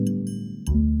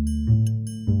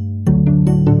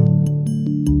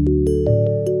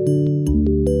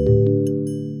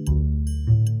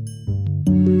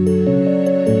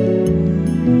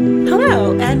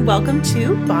welcome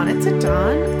to Bonnets at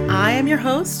Dawn. I am your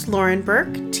host, Lauren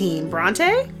Burke, Team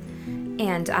Bronte.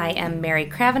 And I am Mary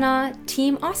Cravenaugh,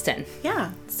 Team Austen.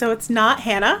 Yeah, so it's not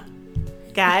Hannah,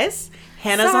 guys.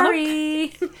 Hannah's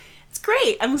Sorry. It's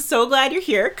great. I'm so glad you're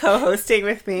here co-hosting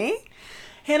with me.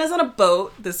 Hannah's on a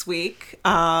boat this week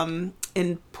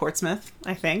in Portsmouth,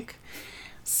 I think.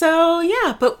 So,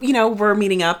 yeah, but, we're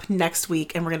meeting up next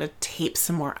week and we're going to tape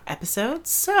some more episodes.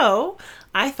 So,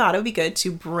 I thought it would be good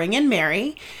to bring in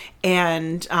Mary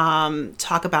and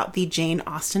talk about the Jane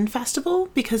Austen Festival,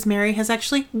 because Mary has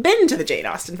actually been to the Jane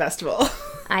Austen Festival.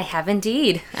 I have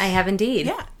indeed.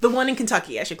 Yeah, the one in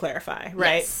Kentucky, I should clarify,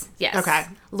 right? Yes. Okay.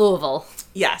 Louisville.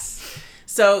 Yes.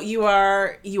 So, you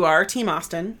are Team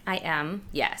Austen. I am,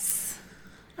 yes.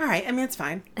 All right. I mean, it's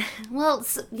fine. Well,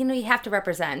 you have to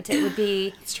represent. It would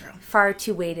be It's true. far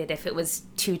too weighted if it was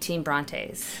two Team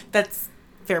Brontes. That's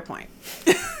fair point.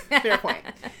 Fair point.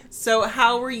 So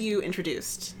how were you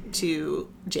introduced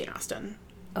to Jane Austen?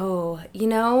 Oh,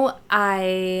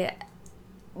 I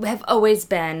have always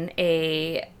been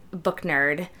a book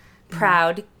nerd,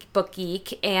 proud book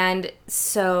geek, and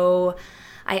so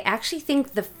I actually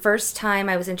think the first time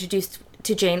I was introduced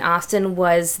to Jane Austen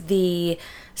was the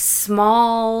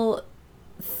small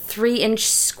 3-inch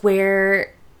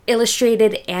square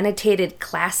illustrated annotated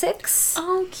classics.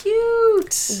 Oh,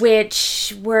 cute.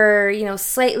 Which were,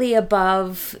 slightly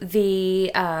above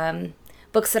the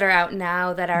books that are out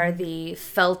now that are the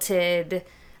felted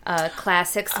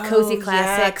classics, cozy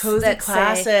classics. Yeah, cozy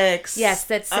classics.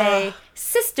 That say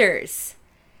sisters,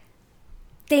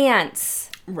 dance,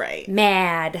 right,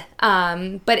 mad.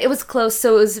 But it was close,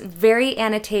 so it was very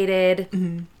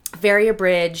annotated, very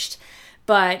abridged,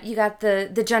 but you got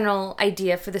the general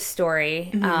idea for the story.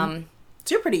 So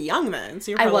you're pretty young then.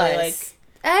 So you're probably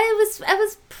I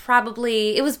was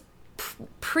probably, it was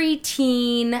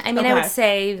pre-teen. I mean, I would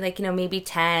say maybe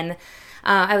 10.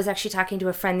 I was actually talking to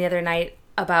a friend the other night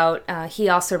about, he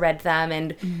also read them,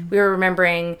 and we were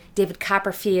remembering David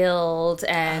Copperfield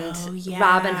and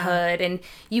Robin Hood, and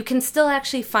you can still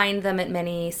actually find them at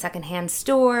many secondhand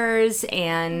stores,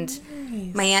 and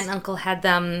my aunt and uncle had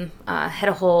them, had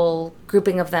a whole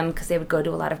grouping of them because they would go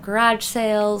to a lot of garage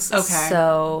sales. Okay.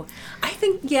 So I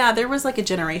think, there was a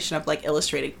generation of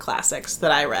illustrated classics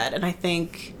that I read, and I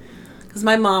think because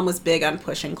my mom was big on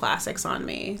pushing classics on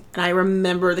me. And I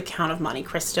remember The Count of Monte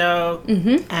Cristo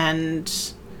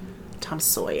and Tom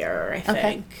Sawyer, I think.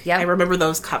 Okay. Yep. I remember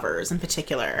those covers in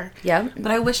particular. Yep.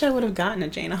 But I wish I would have gotten a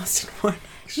Jane Austen one,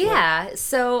 actually. Yeah.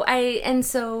 So I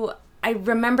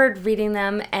remembered reading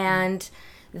them, and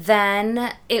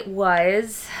then it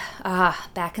was,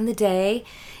 back in the day,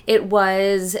 it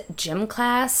was gym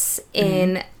class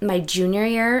in my junior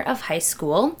year of high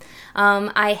school.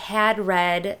 I had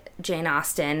read Jane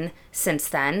Austen since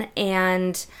then,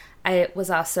 and I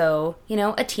was also,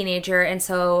 a teenager, and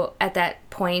so at that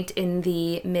point in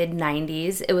the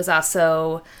mid-90s, it was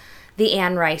also the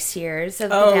Anne Rice years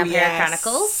of the Vampire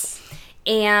Chronicles,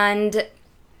 and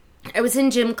I was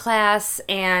in gym class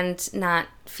and not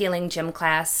feeling gym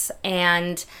class,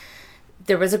 and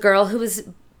there was a girl who was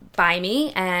by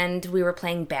me, and we were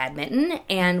playing badminton,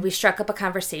 and we struck up a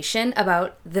conversation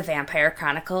about the Vampire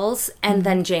Chronicles, and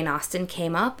then Jane Austen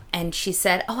came up, and she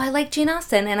said, "Oh, I like Jane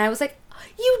Austen," and I was like,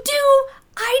 "You do?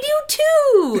 I do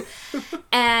too!"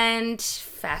 And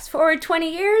fast forward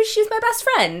 20 years, she's my best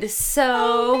friend.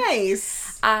 So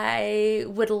nice. I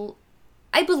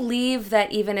believe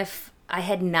that even if I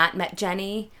had not met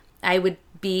Jenny, I would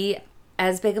be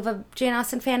as big of a Jane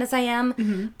Austen fan as I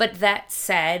am. But that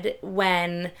said,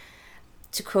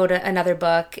 to quote another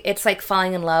book, it's like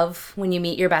falling in love when you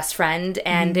meet your best friend,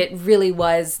 and it really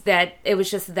was that. It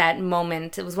was just that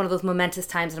moment. It was one of those momentous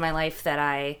times in my life that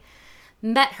I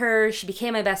met her. She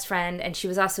became my best friend, and she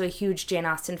was also a huge Jane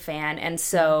Austen fan, and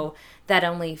so that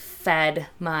only fed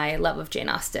my love of Jane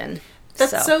Austen.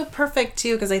 That's so perfect,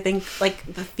 too, because I think,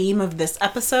 the theme of this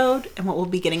episode and what we'll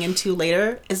be getting into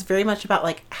later is very much about,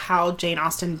 how Jane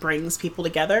Austen brings people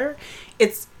together.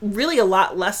 It's really a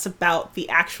lot less about the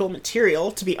actual material,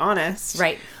 to be honest.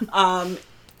 Right.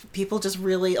 People just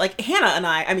really, Hannah and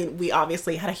I mean, we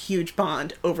obviously had a huge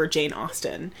bond over Jane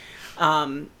Austen.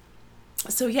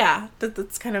 So, yeah,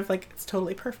 that's kind of, it's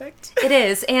totally perfect. It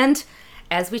is, and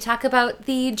as we talk about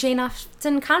the Jane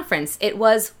Austen conference, it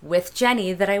was with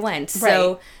Jenny that I went.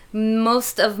 So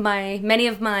many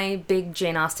of my big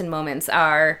Jane Austen moments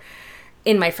are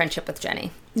in my friendship with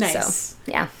Jenny. Nice. So,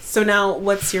 yeah. So now,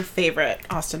 what's your favorite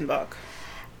Austen book?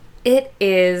 It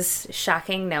is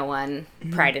Shocking No One,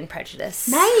 Pride and Prejudice.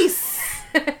 Nice!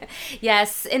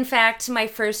 Yes. In fact, my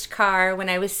first car when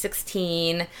I was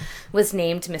 16 was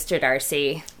named Mr.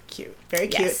 Darcy. Cute. Very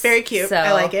cute. Yes. Very cute. So-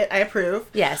 I like it. I approve.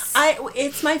 Yes.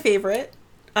 It's my favorite,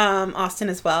 Austin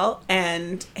as well.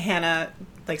 And Hannah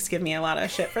likes to give me a lot of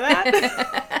shit for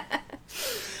that.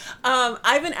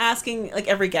 I've been asking, like,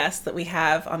 every guest that we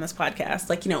have on this podcast,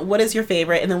 like, you know, what is your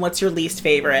favorite? And then what's your least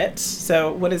favorite?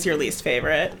 So what is your least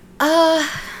favorite?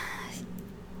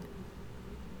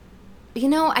 You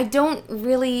know, I don't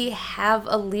really have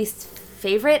a least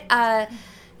favorite.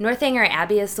 Northanger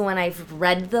Abbey is the one I've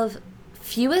read the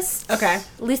fewest. Okay.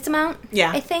 Least amount,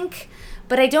 Yeah. I think.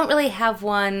 But I don't really have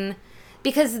one,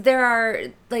 because there are,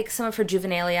 like, some of her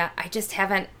juvenilia I just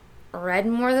haven't read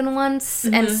more than once.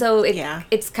 And so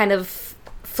it's kind of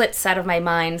flits out of my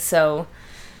mind, so...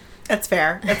 That's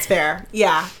fair. That's fair.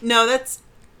 Yeah. No,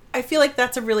 I feel like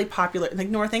that's a really popular... Like,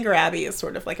 Northanger Abbey is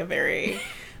sort of like a very...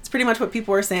 It's pretty much what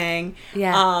people were saying.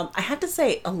 Yeah. I have to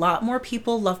say, a lot more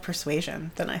people love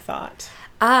Persuasion than I thought.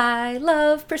 I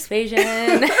love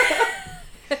Persuasion.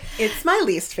 It's my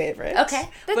least favorite. Okay.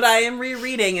 But I am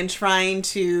rereading and trying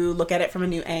to look at it from a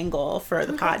new angle for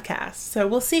the podcast. So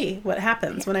we'll see what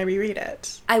happens when I reread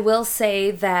it. I will say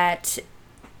that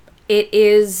it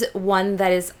is one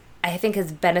that is, I think,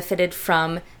 has benefited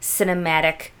from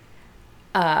cinematic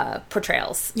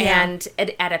portrayals and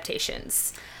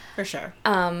adaptations. For sure.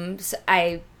 So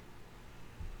I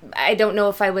don't know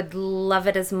if I would love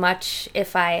it as much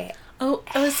if I... Oh,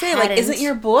 I was saying, like, isn't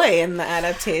your boy in the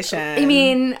adaptation? I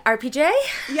mean, RPJ?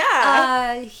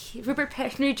 Yeah. Rupert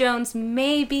Henry Jones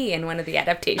may be in one of the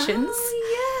adaptations.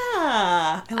 Oh,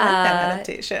 yeah. I like that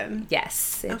adaptation.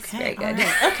 Yes, it's very good. All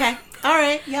right. Okay. All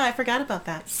right. Yeah, I forgot about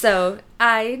that. So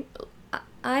I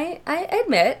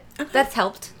admit that's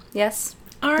helped. Yes.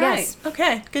 All right. Yes.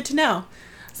 Okay. Good to know.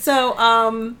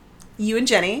 So, you and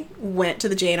Jenny went to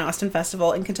the Jane Austen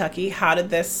Festival in Kentucky. How did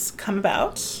this come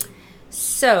about?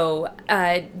 So,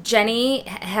 Jenny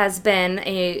has been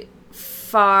a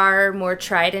far more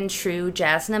tried and true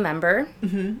Jasna member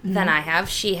than I have.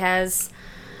 She has,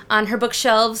 on her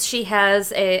bookshelves, she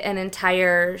has an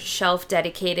entire shelf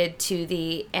dedicated to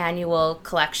the annual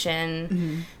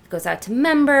collection. It goes out to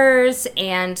members,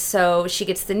 and so she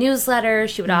gets the newsletter.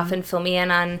 She would often fill me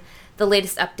in on the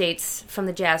latest updates from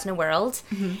the Jasna world.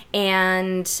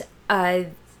 And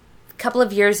couple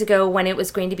of years ago, when it was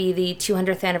going to be the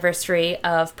 200th anniversary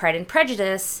of Pride and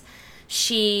Prejudice,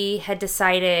 she had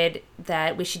decided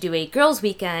that we should do a girls'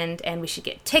 weekend and we should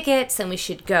get tickets and we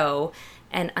should go.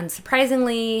 And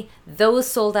unsurprisingly, those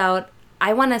sold out,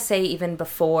 I want to say, even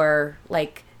before,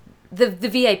 like, the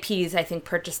VIPs, I think,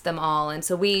 purchased them all. And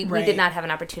so we did not have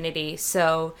an opportunity.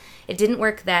 So it didn't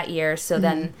work that year. So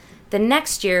then the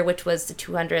next year, which was the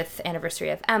 200th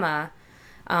anniversary of Emma,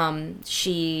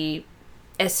 she...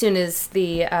 As soon as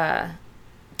the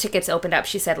tickets opened up,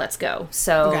 she said, let's go.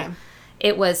 So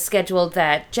it was scheduled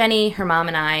that Jenny, her mom,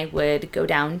 and I would go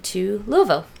down to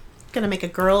Louisville. Gonna make a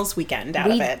girls' weekend out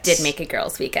of it. We did make a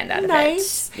girls' weekend out of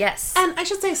it. Yes. And I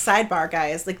should say, sidebar,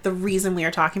 guys, like, the reason we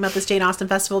are talking about this Jane Austen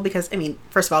Festival, because, I mean,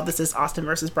 first of all, this is Austen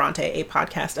versus Bronte, a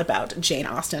podcast about Jane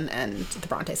Austen and the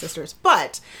Bronte sisters.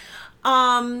 But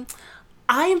I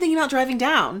am thinking about driving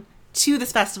down to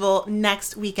this festival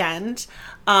next weekend.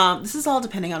 This is all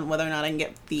depending on whether or not I can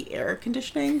get the air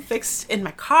conditioning fixed in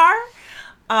my car,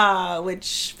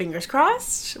 which, fingers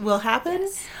crossed, will happen.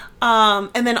 Yes.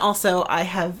 And then also I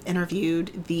have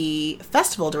interviewed the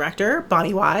festival director,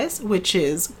 Bonnie Wise, which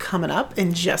is coming up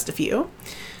in just a few.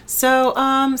 So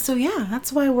yeah,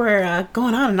 that's why we're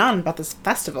going on and on about this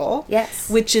festival. Yes.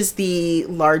 Which is the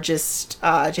largest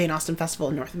Jane Austen festival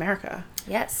in North America.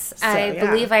 Yes. So, I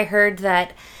believe I heard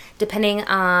that depending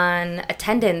on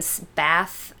attendance,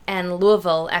 Bath and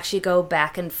Louisville actually go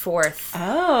back and forth.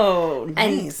 Oh,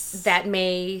 nice. And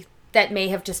that may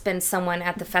have just been someone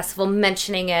at the festival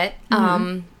mentioning it.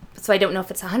 So I don't know if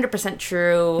it's 100%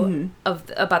 true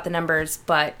about the numbers,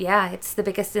 but yeah, it's the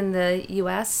biggest in the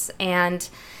U.S. And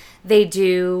they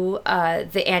do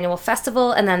the annual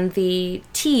festival and then the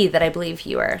tea that I believe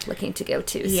you are looking to go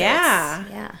to. So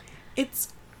yeah. It's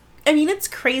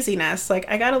craziness. Like,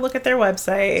 I got to look at their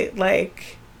website,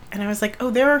 like, and I was like, oh,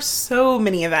 there are so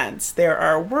many events. There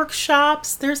are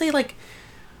workshops. There's a, like,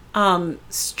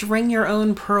 string your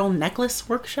own pearl necklace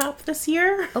workshop this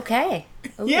year. Okay.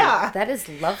 Ooh, yeah. That is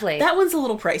lovely. That one's a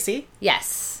little pricey.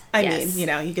 Yes. I mean,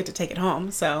 you get to take it home,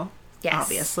 so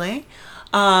obviously.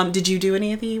 Did you do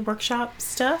any of the workshop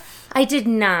stuff? I did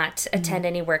not attend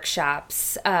any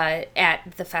workshops at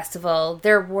the festival.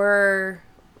 There were...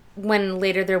 When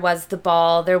later there was the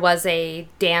ball, there was a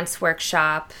dance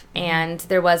workshop, and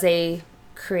there was a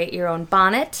create your own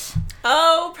bonnet.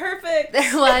 Oh, perfect.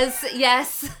 There was,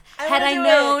 yes. Had I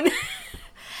known.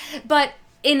 But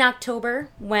in October,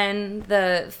 when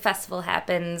the festival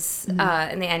happens in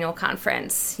the annual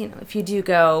conference, if you do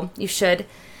go, you should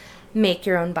make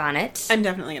your own bonnet. I'm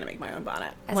definitely going to make my own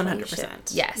bonnet.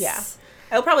 100%. Yes. Yeah.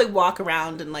 I'll probably walk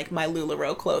around in, like, my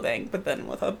LuLaRoe clothing, but then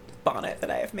with a bonnet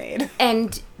that I have made.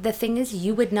 And the thing is,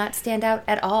 you would not stand out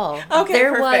at all. Okay,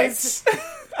 perfect.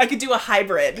 I could do a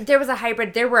hybrid. There was a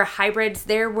hybrid. There were hybrids.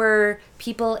 There were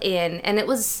people and it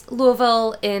was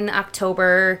Louisville in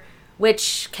October,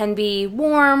 which can be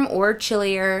warm or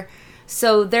chillier.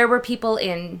 So there were people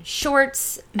in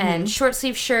shorts and short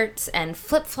sleeve shirts and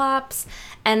flip-flops.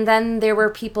 And then there were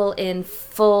people in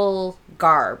full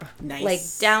garb. Nice. Like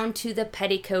down to the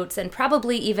petticoats and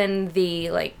probably even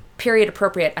the like period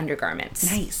appropriate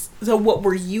undergarments. Nice. So what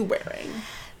were you wearing?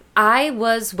 I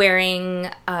was wearing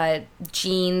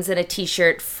jeans and a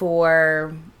t-shirt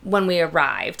for when we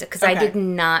arrived because I did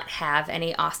not have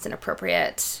any Austin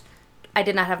appropriate. I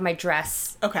did not have my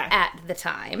dress at the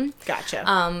time.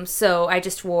 Gotcha. So I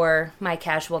just wore my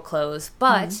casual clothes.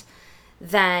 But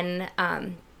then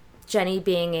Jenny,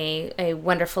 being a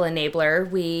wonderful enabler,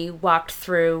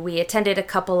 we attended a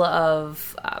couple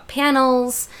of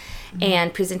panels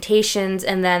and presentations,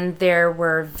 and then there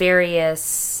were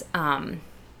various...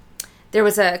 there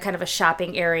was a kind of a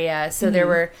shopping area, so there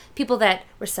were people that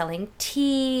were selling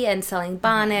tea and selling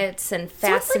bonnets and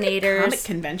fascinators. So it's like a comic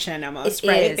convention almost,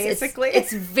 right? Basically,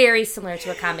 it's very similar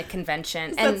to a comic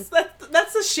convention, and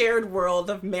that's the shared world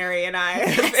of Mary and I.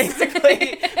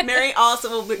 Basically, Mary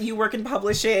also, you work in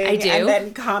publishing. I do, and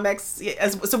then comics.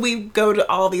 So we go to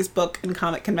all these book and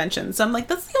comic conventions. So I'm like,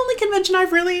 that's the only convention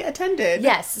I've really attended.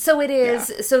 Yes, so it is.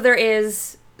 Yeah. So there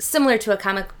is. Similar to a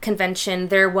comic convention,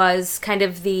 there was kind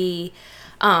of the,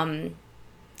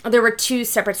 there were two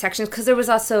separate sections because there was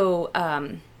also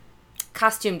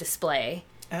costume display.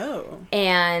 Oh.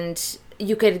 And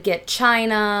you could get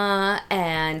china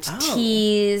and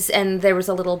teas, and there was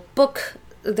a little book,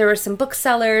 there were some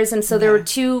booksellers, and so there were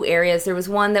two areas. There was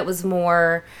one that was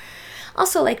more,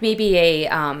 also like maybe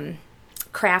a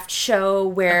craft show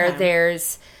where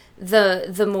there's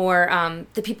the more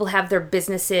the people have their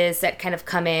businesses that kind of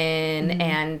come in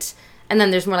and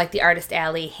then there's more like the artist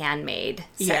alley handmade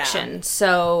section.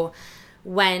 So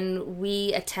when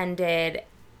we attended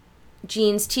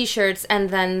jeans, t-shirts,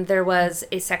 and then there was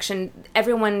a section,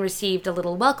 everyone received a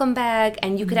little welcome bag,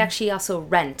 and you could actually also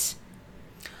rent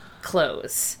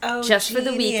clothes just for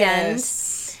the weekend.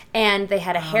 And they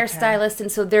had a hairstylist,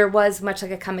 and so there was much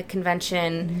like a comic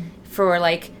convention for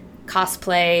like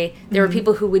cosplay. There were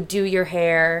people who would do your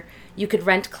hair. You could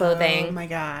rent clothing. Oh my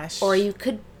gosh. Or you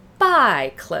could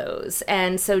buy clothes.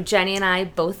 And so Jenny and I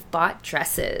both bought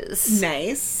dresses.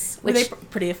 Nice. Were they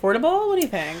pretty affordable? What do you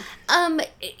think?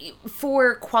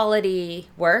 For quality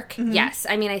work, yes.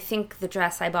 I mean, I think the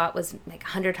dress I bought was like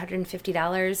 $100,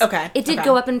 $150. Okay. It did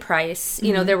go up in price.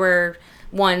 You know, there were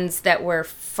ones that were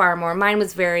far more. Mine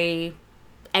was very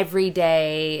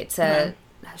everyday. It's a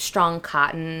strong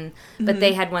cotton, but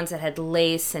they had ones that had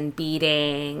lace and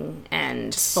beading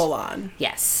and full on.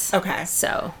 Yes. Okay. So,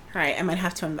 all right, I might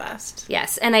have to invest.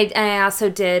 Yes, and I also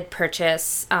did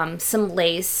purchase some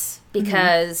lace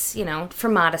because for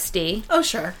modesty. Oh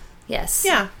sure. Yes.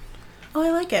 Yeah. Oh,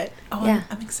 I like it. Oh, yeah.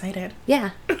 I'm excited.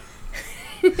 Yeah.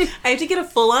 I have to get a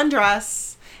full on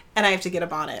dress, and I have to get a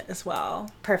bonnet as well.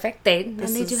 Perfect. They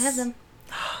do have them.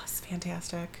 Oh, it's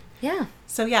fantastic. Yeah.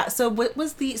 So what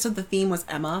was the theme was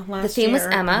Emma last year? The theme was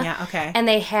Emma. Yeah, okay. And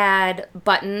they had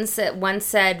buttons that one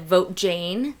said Vote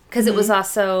Jane, because it was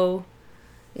also,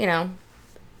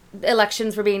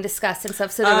 elections were being discussed and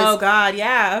stuff. So there was, God,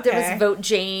 yeah, okay. There was Vote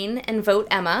Jane and Vote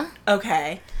Emma.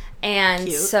 Okay. And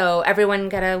cute. So everyone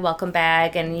got a welcome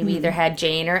bag, and you either had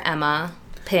Jane or Emma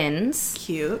pins.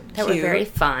 Cute. That were very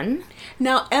fun.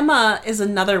 Now, Emma is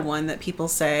another one that people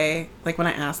say, like when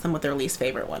I ask them what their least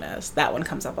favorite one is, that one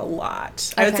comes up a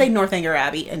lot. Okay. I would say Northanger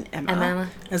Abbey and Emma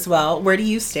as well. Where do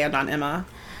you stand on Emma?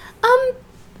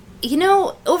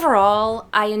 Overall,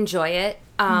 I enjoy it.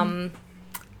 I'm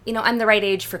the right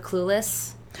age for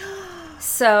Clueless.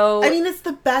 So I mean, it's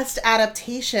the best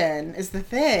adaptation is the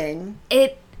thing.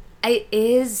 It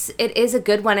is a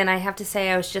good one, and I have to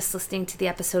say I was just listening to the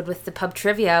episode with the pub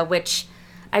trivia, which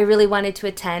I really wanted to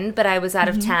attend, but I was out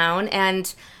of town,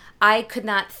 and I could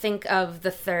not think of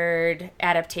the third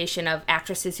adaptation of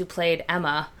actresses who played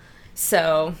Emma.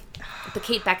 So, the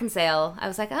Kate Beckinsale, I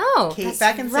was like, Kate that's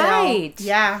Beckinsale. Right.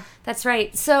 Yeah. That's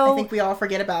right. So I think we all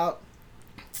forget about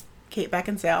Kate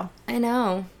Beckinsale. I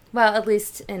know. Well, at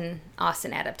least in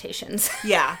Austin adaptations.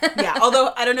 Yeah.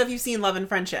 Although, I don't know if you've seen Love and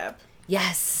Friendship.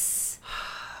 Yes.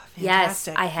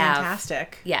 Fantastic. Yes, I have.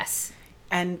 Fantastic. Yes.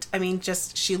 And, I mean,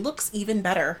 she looks even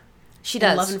better She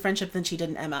does. in Love and Friendship than she did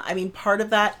in Emma. I mean, part of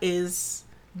that is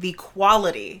the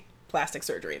quality plastic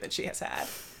surgery that she has had.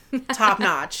 Top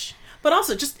notch. But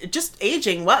also just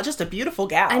aging well, just a beautiful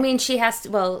gal. I mean, she has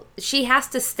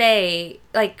to stay,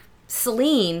 like,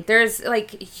 Celine. There's,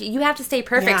 like, you have to stay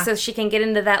perfect so she can get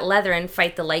into that leather and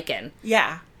fight the lichen.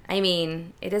 Yeah. I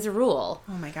mean, it is a rule.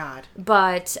 Oh, my God.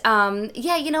 But,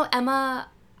 Emma,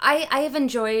 I have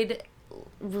enjoyed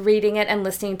reading it and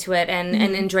listening to it and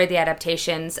enjoyed the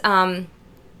adaptations. I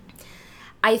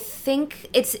think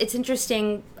it's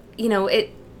interesting,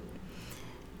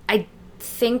 I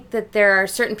think that there are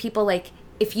certain people, like,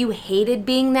 if you hated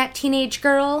being that teenage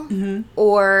girl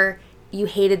or you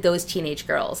hated those teenage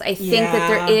girls, I think that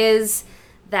there is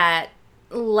that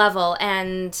level,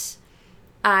 and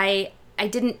I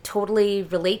didn't totally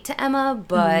relate to Emma,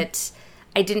 but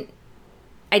I didn't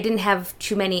have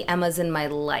too many Emmas in my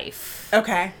life.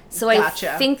 Okay. So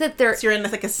gotcha. I think that there... So you're in,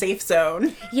 like, a safe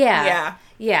zone. Yeah.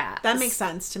 That makes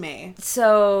sense to me.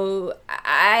 So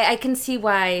I can see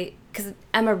why, because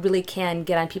Emma really can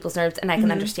get on people's nerves, and I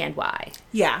can understand why.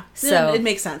 Yeah. So it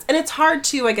makes sense. And it's hard,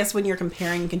 too, I guess, when you're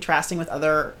comparing and contrasting with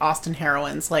other Austen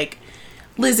heroines. Like,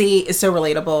 Lizzie is so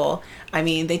relatable. I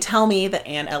mean, they tell me that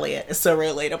Anne Elliot is so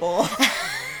relatable.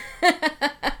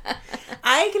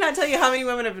 I cannot tell you how many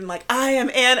women have been like, I am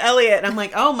Anne Elliot. And I'm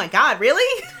like, oh my God,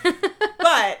 really?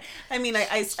 But, I mean,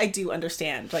 I do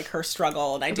understand, like, her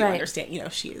struggle. And I do understand,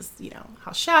 she is,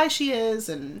 how shy she is.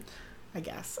 And I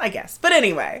guess. But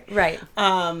anyway. Right.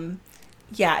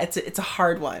 Yeah, it's a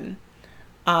hard one.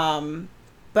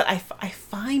 But I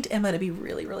find Emma to be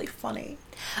really, really funny.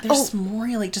 There's some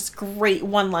really just great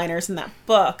one-liners in that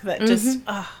book that just,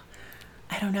 I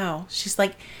don't know. She's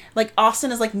like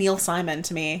Austen is like Neil Simon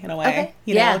to me in a way. Okay.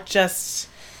 You know, just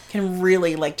can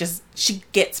really like just, she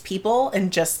gets people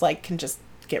and just like can just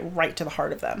get right to the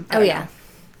heart of them. I don't know.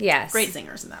 Yes. Great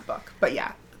singers in that book. But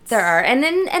yeah. There are. And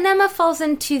Emma falls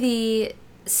into the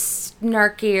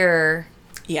snarkier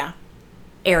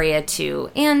area too.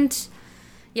 And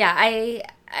yeah,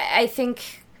 I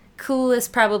think Cool has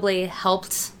probably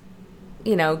helped,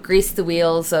 grease the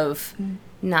wheels of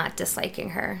not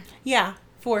disliking her. Yeah,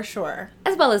 for sure.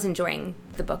 As well as enjoying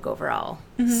the book overall.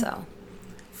 So.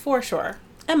 For sure.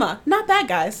 Emma, not bad,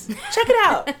 guys. Check it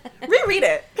out. Reread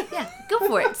it. Yeah, go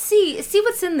for it. See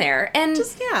what's in there. And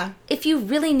just, if you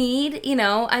really need,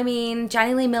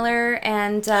 Johnny Lee Miller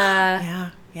and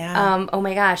oh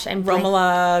my gosh, I'm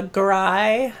Romola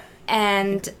Garai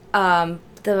and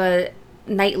the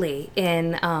Knightley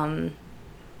in the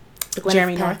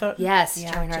Jeremy Northam. Yes,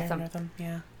 yeah, Jeremy Northam.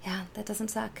 Yeah. Yeah, that doesn't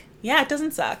suck. Yeah, it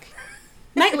doesn't suck.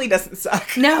 Knightley doesn't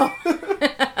suck. No.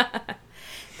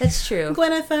 That's true.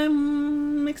 Gwyneth,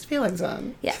 mixed feelings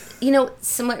on. Yeah.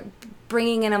 Somewhat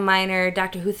bringing in a minor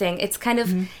Doctor Who thing, it's kind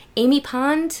of Amy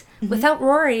Pond without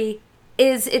Rory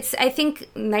I think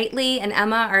Knightley and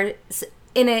Emma are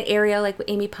in an area like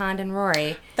Amy Pond and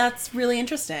Rory. That's really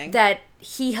interesting. That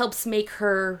he helps make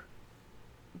her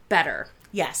better.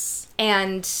 Yes.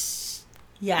 And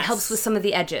helps with some of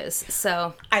the edges.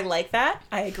 So I like that.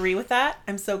 I agree with that.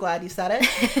 I'm so glad you said it.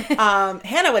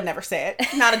 Hannah would never say it.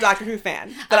 Not a Doctor Who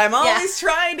fan. But I'm always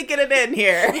trying to get it in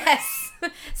here. Yes.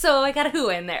 So I got a Who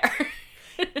in there.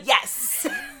 Yes.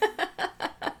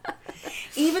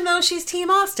 Even though she's Team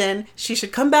Austen, she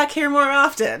should come back here more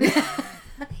often.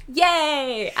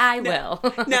 Yay! I will.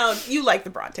 No, you like the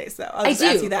Brontes, though. I'll just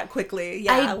ask you that quickly.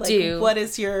 Yeah, I do. What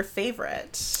is your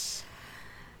favorite?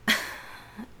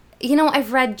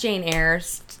 I've read Jane Eyre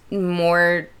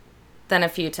more than a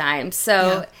few times,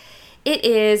 so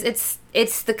it's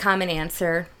the common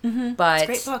answer. But it's a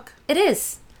great book. It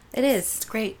is. It's a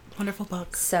great, wonderful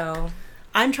book. So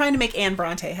I'm trying to make Anne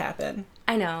Bronte happen.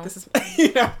 I know. This is my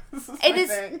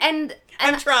thing. And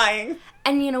I'm trying.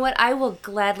 And you know what? I will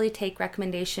gladly take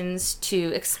recommendations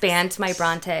to expand my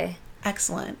Bronte.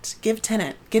 Excellent. Give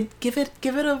Tennant. Give it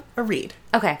a read.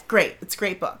 Okay. Great. It's a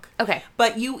great book. Okay.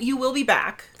 But you will be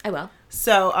back. I will.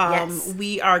 So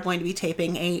we are going to be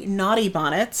taping a Naughty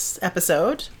Bonnets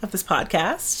episode of this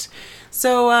podcast.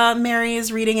 So Mary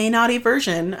is reading a naughty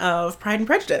version of Pride and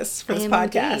Prejudice for this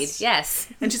podcast. Indeed. Yes.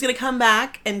 And she's going to come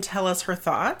back and tell us her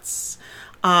thoughts,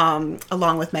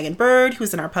 along with Megan Bird,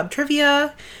 who's in our pub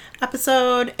trivia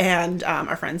episode, and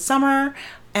our friend Summer.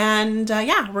 And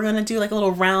we're going to do like a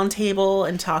little round table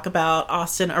and talk about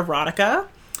Austen erotica,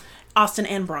 Austen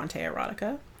and Bronte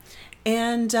erotica.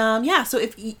 And so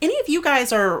if any of you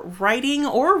guys are writing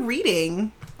or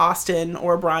reading Austen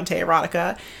or Bronte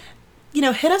erotica,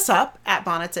 hit us up at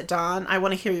Bonnets at Dawn. I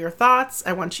want to hear your thoughts.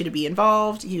 I want you to be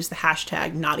involved. Use the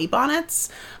hashtag Naughty Bonnets.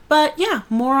 But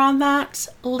more on that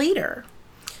later.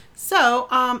 So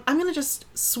I'm going to just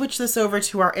switch this over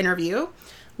to our interview.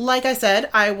 Like I said,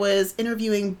 I was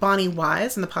interviewing Bonnie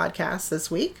Wise in the podcast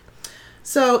this week.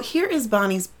 So here is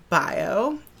Bonnie's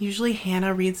bio. Usually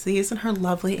Hannah reads these in her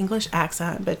lovely English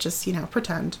accent, but just,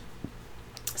 pretend.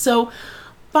 So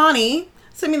Bonnie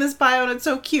sent me this bio and it's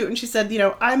so cute. And she said,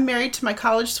 I'm married to my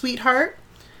college sweetheart,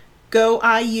 go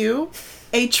IU,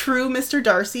 a true Mr.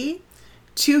 Darcy,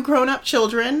 2 grown-up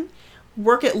children,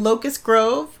 work at Locust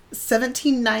Grove,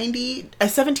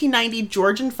 1790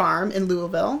 Georgian farm in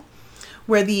Louisville,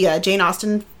 where the Jane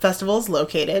Austen Festival is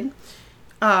located.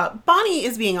 Bonnie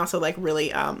is being also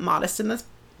really modest in this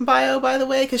bio, by the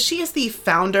way, because she is the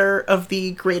founder of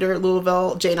the Greater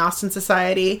Louisville Jane Austen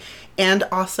Society and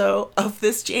also of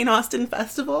this Jane Austen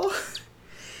Festival.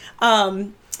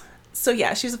 So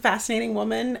yeah, she's a fascinating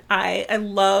woman.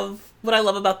 What I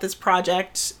love about this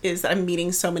project is that I'm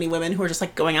meeting so many women who are just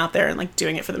going out there and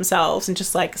doing it for themselves and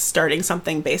just starting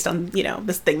something based on,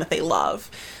 this thing that they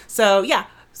love. So yeah,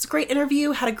 it's a great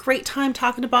interview. Had a great time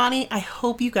talking to Bonnie. I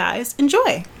hope you guys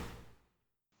enjoy.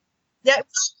 Yeah, it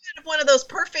was kind of one of those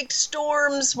perfect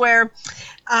storms where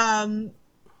I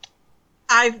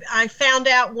found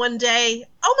out one day,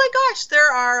 oh my gosh,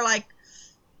 there are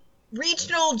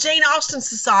regional Jane Austen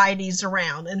societies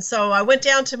around. And so I went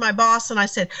down to my boss and I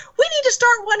said, we need to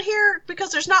start one here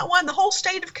because there's not one in the whole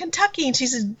state of Kentucky. And she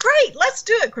said, great, let's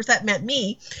do it. Of course, that meant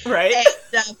me. Right. And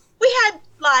we had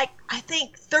I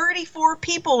think 34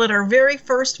 people at our very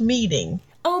first meeting.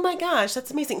 Oh my gosh, that's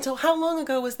amazing. So how long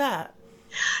ago was that?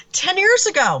 10 years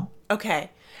ago.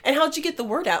 Okay. And how'd you get the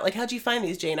word out? How'd you find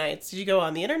these Janeites? Did you go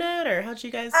on the internet or how'd you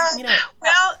guys,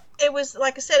 Well, it was,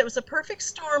 like I said, it was a perfect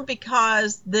storm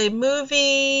because the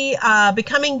movie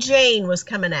Becoming Jane was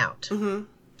coming out. Mm-hmm.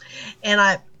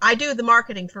 And I do the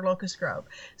marketing for Locust Grove.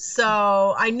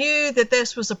 So I knew that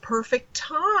this was a perfect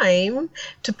time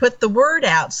to put the word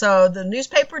out. So the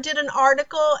newspaper did an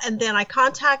article, and then I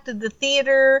contacted the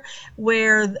theater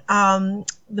where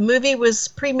the movie was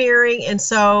premiering. And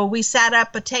so we sat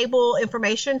up a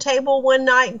information table one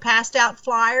night and passed out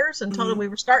flyers and told them we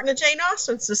were starting a Jane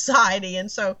Austen Society. And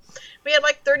so we had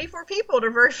 34 people at our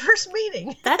very first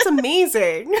meeting. That's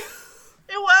amazing.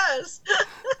 It was.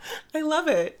 I love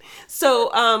it.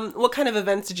 So what kind of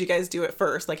events did you guys do at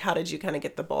first? How did you kind of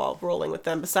get the ball rolling with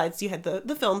them? Besides, you had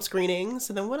the film screenings.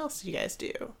 And then what else did you guys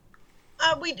do?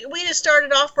 We just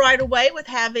started off right away with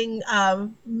having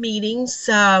meetings.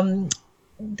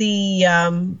 We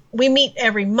meet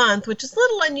every month, which is a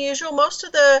little unusual. Most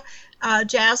of the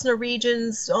JASNA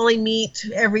regions only meet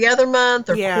every other month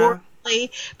or quarterly.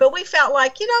 But we felt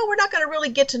we're not going to really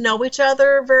get to know each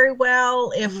other very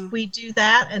well if we do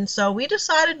that. And so we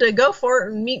decided to go for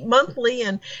it and meet monthly.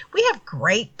 And we have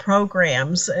great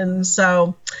programs. And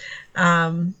so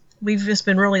we've just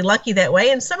been really lucky that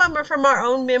way. And some of them are from our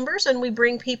own members. And we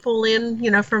bring people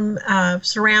in, from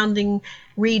surrounding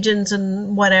regions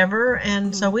and whatever.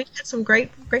 And so we've had some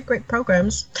great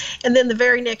programs. And then the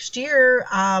very next year,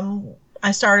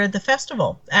 I started the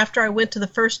festival. After I went to the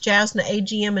first JASNA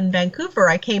AGM in Vancouver,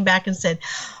 I came back and said,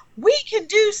 we can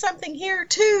do something here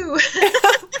too.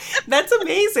 That's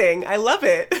amazing. I love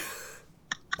it.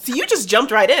 So you just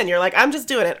jumped right in. You're like, I'm just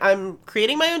doing it. I'm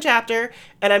creating my own chapter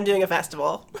and I'm doing a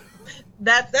festival.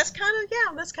 That's kind of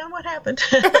what happened.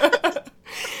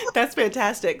 That's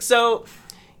fantastic. So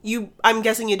I'm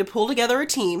guessing you had to pull together a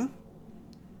team.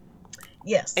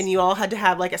 Yes. And you all had to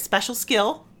have a special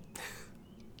skill.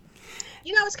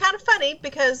 It's kind of funny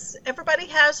because everybody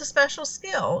has a special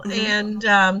skill. Mm-hmm.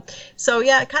 And so,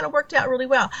 yeah, it kind of worked out really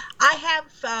well. I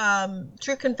have,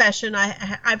 true confession,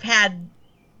 I've had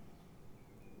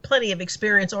plenty of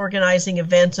experience organizing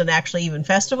events and actually even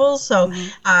festivals. So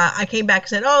I came back and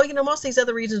said, most of these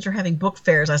other regions are having book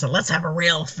fairs. I said, let's have a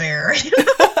real fair.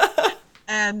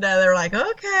 And they're like,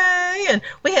 okay. And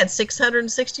we had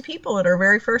 660 people at our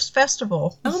very first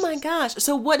festival. Oh, my gosh.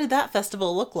 So what did that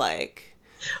festival look like?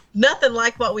 Nothing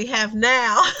like what we have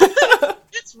now.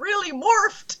 It's really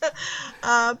morphed.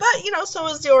 But, so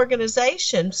is the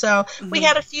organization. So we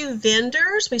had a few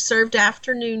vendors. We served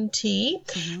afternoon tea.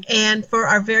 Mm-hmm. And for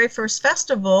our very first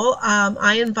festival,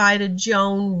 I invited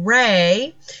Joan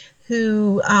Ray,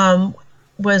 who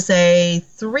was a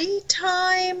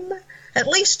at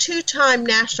least two-time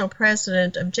national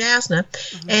president of JASNA.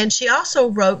 Mm-hmm. And she also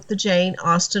wrote the Jane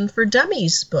Austen for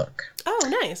Dummies book.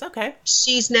 Oh, nice. Okay.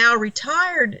 She's now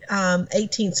retired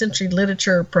 18th century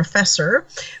literature professor,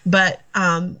 but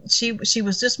she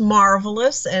was just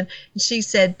marvelous. And she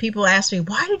said, people asked me,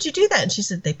 why did you do that? And she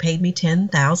said, they paid me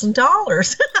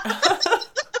 $10,000.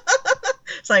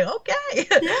 It's like, okay.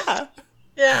 Yeah.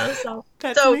 Yeah, so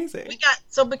That's so amazing.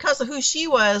 because of who she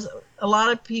was, a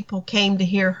lot of people came to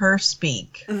hear her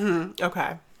speak.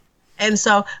 Okay. And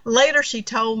so later she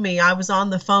told me, I was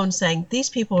on the phone saying, these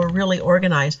people are really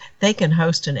organized. They can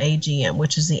host an AGM,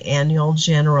 which is the annual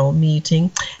general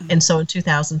meeting. And so in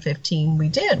 2015, we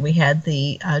did. We had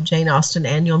the Jane Austen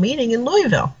annual meeting in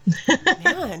Louisville.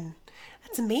 Man,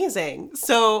 that's amazing.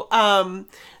 So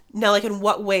now, like, in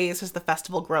what ways has the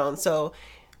festival grown? So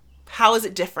how is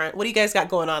it different? What do you guys got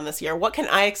going on this year? What can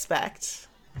I expect?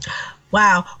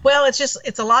 Wow. Well,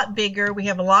 it's a lot bigger. We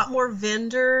have a lot more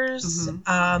vendors.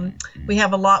 We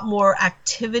have a lot more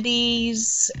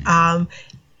activities,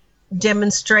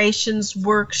 demonstrations,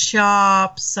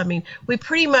 workshops. I mean, we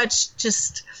pretty much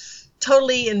just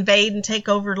totally invade and take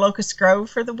over Locust Grove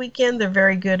for the weekend. They're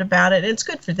very good about it. And it's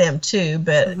good for them too.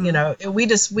 But, you know,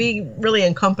 we really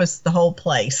encompass the whole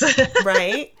place.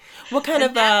 Right. What kind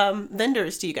of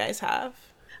vendors do you guys have?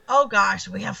 Oh gosh,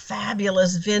 we have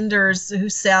fabulous vendors who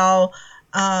sell,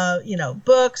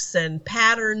 books and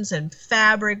patterns and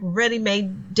fabric,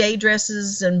 ready-made day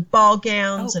dresses and ball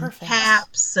gowns and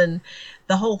caps and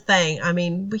the whole thing. I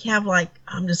mean, we have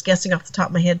I'm just guessing off the top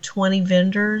of my head, 20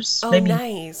 vendors. Oh, maybe.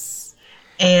 Nice.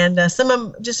 And some of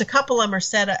them, just a couple of them are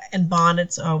set up in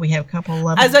bonnets. Oh, we have a couple of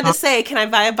them. I was about to say, can I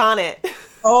buy a bonnet?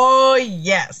 Oh,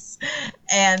 yes.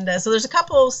 And so there's a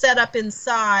couple set up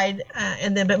inside,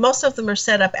 but most of them are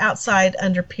set up outside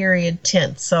under period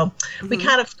tents. So we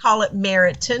kind of call it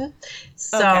Meriton.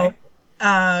 So,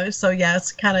 it's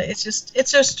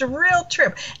just a real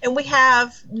trip. And we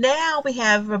have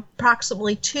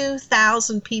approximately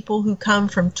 2,000 people who come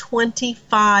from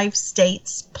 25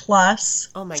 states plus.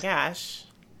 Oh my gosh.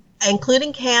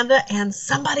 Including Canada, and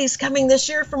somebody's coming this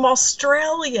year from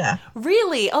Australia.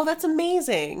 Really? Oh, that's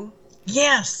amazing.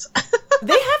 Yes.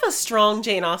 They have a strong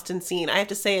Jane Austen scene. I have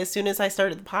to say, as soon as I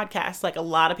started the podcast, a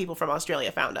lot of people from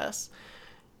Australia found us.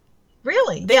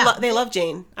 Really? They love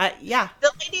Jane. Yeah.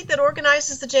 The lady that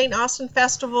organizes the Jane Austen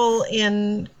Festival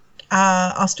in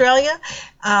Australia,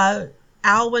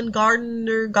 Alwyn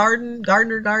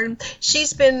Gardner,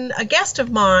 she's been a guest of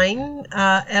mine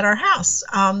at our house.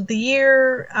 The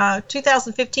year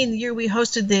 2015, the year we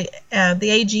hosted the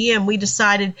AGM, we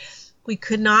decided we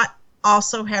could not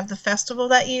also have the festival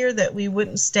that year, that we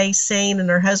wouldn't stay sane and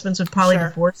our husbands would probably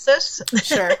divorce us.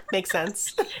 Sure, makes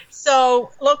sense. So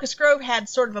Locust Grove had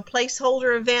sort of a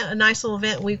placeholder event, a nice little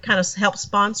event. We kind of helped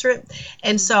sponsor it.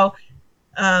 And so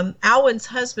Alwyn's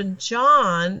husband,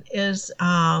 John, is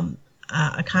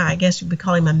I guess you would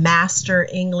call him a master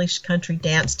English country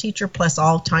dance teacher, plus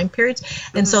all time periods.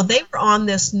 And so they were on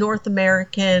this North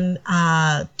American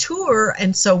tour,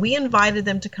 and so we invited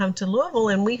them to come to Louisville,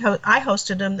 and I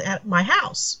hosted them at my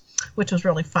house, which was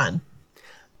really fun.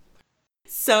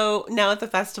 So now at the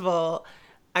festival,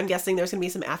 I'm guessing there's going to be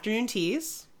some afternoon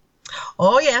teas.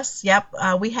 Oh, yes. Yep.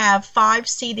 We have 5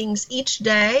 seatings each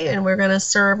day, and we're going to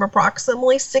serve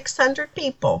approximately 600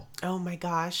 people. Oh, my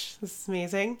gosh. This is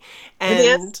amazing.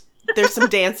 And there's some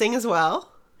dancing as well.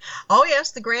 Oh,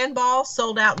 yes. The grand ball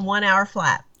sold out in 1 hour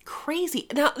flat. Crazy.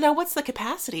 Now, what's the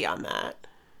capacity on that?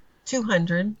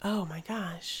 200. Oh, my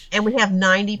gosh. And we have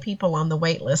 90 people on the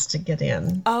wait list to get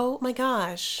in. Oh, my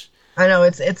gosh. I know.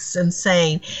 It's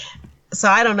insane. So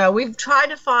I don't know. We've tried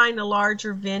to find a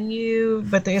larger venue,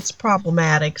 but it's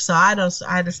problematic. So I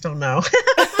just don't know.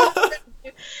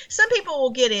 Some people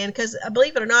will get in because,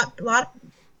 believe it or not,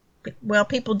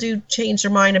 people do change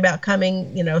their mind about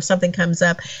coming. Something comes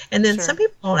up, and then some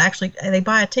people don't actually. They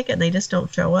buy a ticket and they just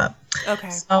don't show up.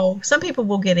 Okay. So some people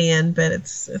will get in, but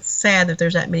it's sad that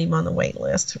there's that many on the wait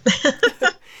list.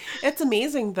 It's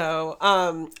amazing though.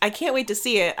 I can't wait to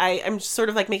see it. I'm sort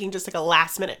of making just a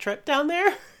last minute trip down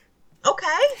there.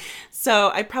 Okay. So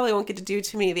I probably won't get to do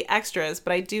too many of the extras,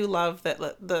 but I do love that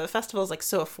the festival is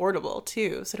so affordable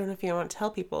too. So I don't know if you want to tell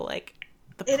people the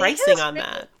pricing on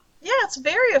that. Yeah, it's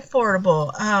very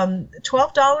affordable.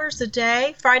 $12 a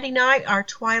day. Friday night, our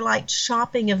Twilight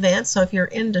shopping event. So if you're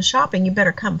into shopping, you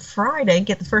better come Friday and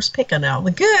get the first pick on all the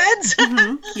goods.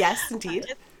 Yes, indeed.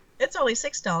 It's only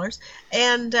 $6.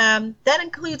 And that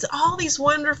includes all these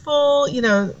wonderful,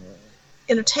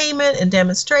 entertainment and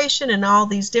demonstration and all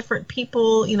these different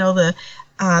people, the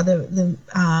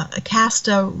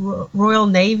Acasta Royal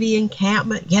Navy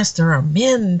encampment. Yes, there are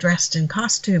men dressed in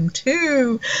costume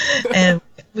too. And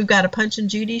we've got a Punch and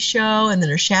Judy show, and then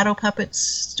there's shadow puppet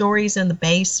stories in the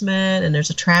basement, and there's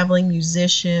a traveling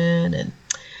musician, and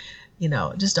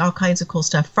just all kinds of cool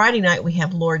stuff. Friday night we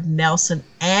have Lord Nelson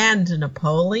and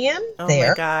Napoleon there. Oh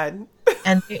my God.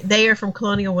 And they are from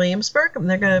Colonial Williamsburg, and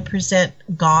they're going to present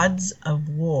Gods of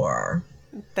War.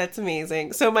 That's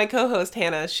amazing. So my co-host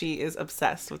Hannah, she is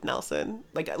obsessed with Nelson.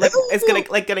 Like is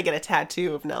gonna get a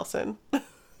tattoo of Nelson.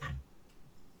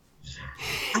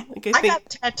 I got a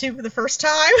tattoo for the first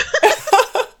time.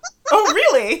 Oh,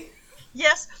 really?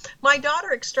 Yes. My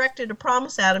daughter extracted a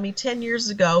promise out of me 10 years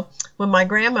ago when my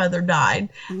grandmother died.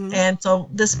 Mm-hmm. And so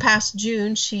this past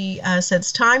June, she said,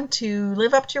 it's time to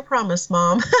live up to your promise,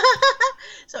 Mom.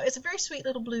 So it's a very sweet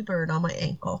little bluebird on my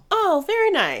ankle. Oh,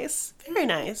 very nice. Very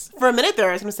nice. For a minute there,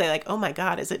 I was going to say, like, oh my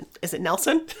God, is it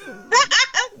Nelson?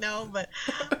 No, but...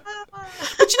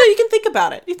 But you can think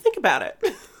about it. You think about it.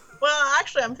 Well,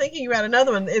 actually, I'm thinking about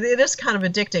another one. It is kind of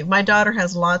addictive. My daughter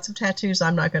has lots of tattoos.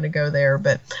 I'm not going to go there,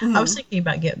 but I was thinking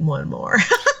about getting one more.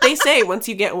 They say once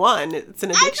you get one, it's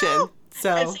an addiction.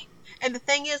 So, and the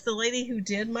thing is, the lady who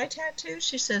did my tattoo,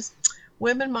 she says,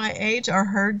 women my age are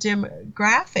her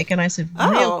demographic. And I said,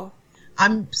 really?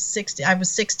 I'm 60. I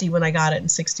was 60 when I got it and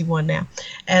 61 now.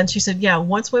 And she said, yeah,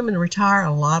 once women retire,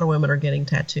 a lot of women are getting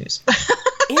tattoos.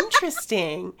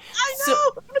 Interesting. I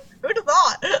know. Who'd have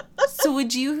thought? So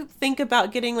would you think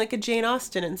about getting like a Jane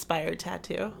Austen inspired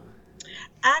tattoo?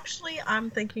 Actually, I'm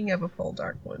thinking of a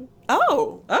Poldark one.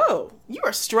 Oh, you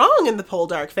are strong in the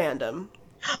Poldark fandom.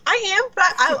 I am,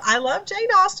 but I love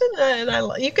Jane Austen,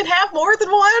 and you can have more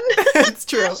than one. It's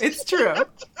true.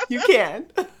 You can.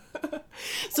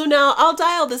 So now I'll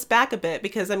dial this back a bit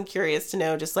because I'm curious to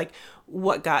know just like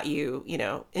what got you,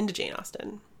 into Jane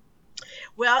Austen.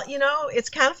 Well,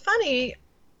 it's kind of funny.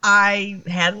 I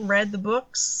hadn't read the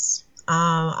books.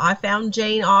 I found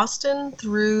Jane Austen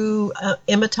through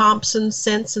Emma Thompson's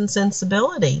Sense and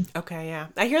Sensibility. Okay, yeah.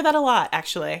 I hear that a lot,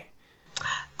 actually.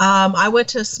 I went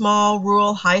to a small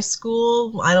rural high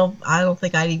school. I don't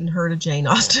think I'd even heard of Jane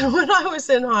Austen when I was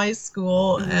in high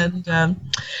school. Mm-hmm. And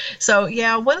so,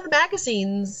 yeah, one of the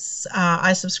magazines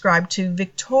I subscribed to,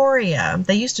 Victoria,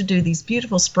 they used to do these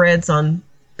beautiful spreads on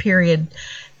period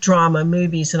drama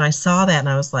movies, and I saw that and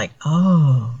I was like,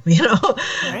 oh,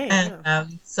 Right, and yeah.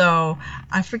 So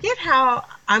I forget how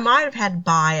I might have had to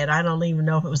buy it. I don't even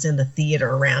know if it was in the theater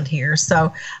around here.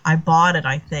 So I bought it,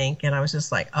 I think, and I was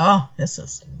just like, oh, this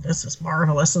is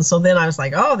marvelous. And so then I was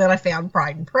like, oh, then I found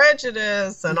Pride and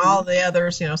Prejudice and all the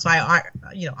others, so I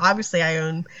obviously I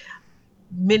own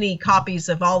many copies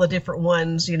of all the different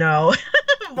ones,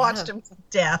 watched them to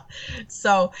death.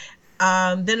 So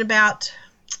then about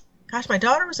my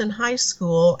daughter was in high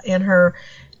school, and her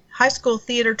high school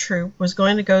theater troupe was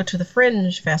going to go to the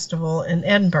Fringe Festival in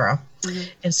Edinburgh. Mm-hmm.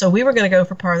 And so we were going to go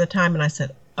for part of the time, and I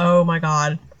said, oh my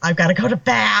God, I've got to go to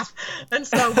Bath. And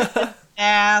so we went to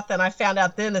Bath, and I found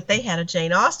out then that they had a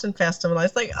Jane Austen festival. I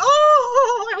was like,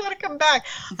 oh, I want to come back.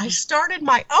 I started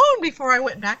my own before I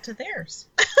went back to theirs.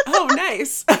 Oh,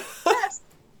 nice. Yes.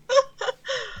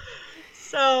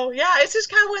 So, yeah, it's just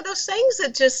kind of one of those things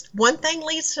that just one thing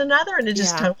leads to another, and it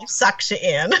just totally sucks you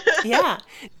in. Yeah.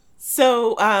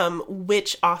 So,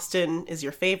 which Austen is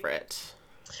your favorite?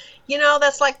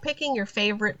 That's like picking your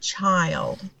favorite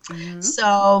child. Mm-hmm.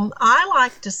 So, I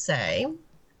like to say,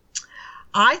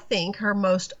 I think her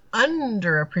most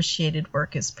underappreciated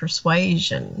work is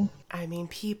Persuasion. I mean,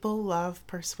 people love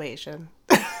Persuasion.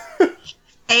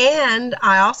 And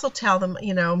I also tell them,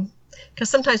 because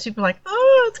sometimes people are like,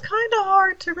 oh, it's kind of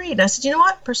hard to read. And I said, you know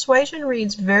what? Persuasion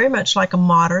reads very much like a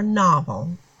modern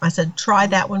novel. I said, try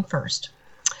that one first.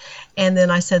 And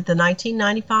then I said, the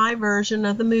 1995 version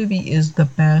of the movie is the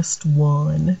best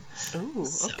one. Ooh,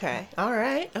 okay. All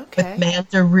right. Okay. With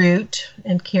Amanda Root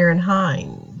and Karen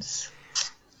Hines.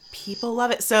 People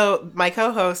love it. So my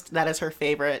co-host, that is her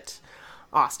favorite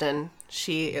Austen.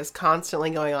 She is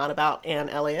constantly going on about Anne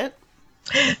Elliot.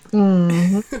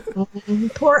 Mm-hmm.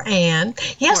 Poor Anne.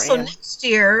 Yes, Poor Anne. Next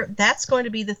year that's going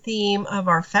to be the theme of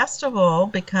our festival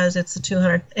because it's the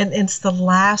 200 and it's the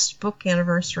last book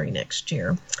anniversary next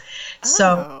year.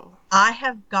 So I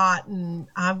have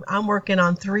I'm working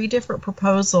on 3 different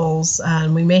proposals,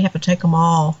 and we may have to take them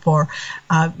all for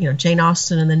Jane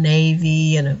Austen and the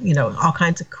Navy and all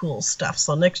kinds of cool stuff.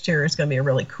 So next year is going to be a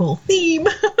really cool theme.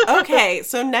 Okay,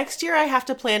 so next year I have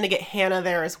to plan to get Hannah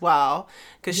there as well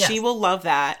because she will love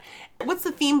that. What's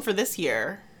the theme for this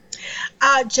year?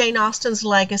 Jane Austen's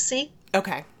legacy.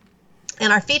 Okay.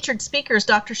 And our featured speaker is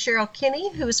Dr. Cheryl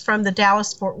Kinney, who is from the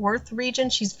Dallas-Fort Worth region.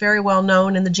 She's very well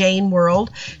known in the Jane world.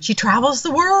 She travels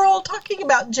the world talking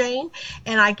about Jane.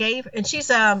 And she's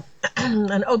an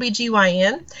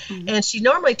OBGYN. Mm-hmm. And she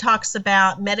normally talks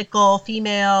about medical,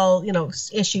 female,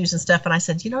 issues and stuff. And I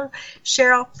said,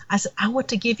 Cheryl, I want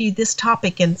to give you this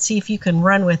topic and see if you can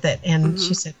run with it. And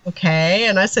she said, okay.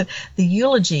 And I said, the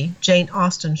eulogy Jane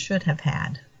Austen should have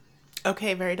had.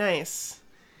 Okay, very nice.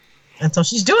 And so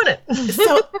she's doing it.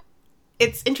 So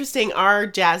it's interesting. Our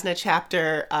Jasna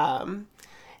chapter,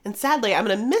 and sadly, I'm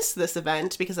going to miss this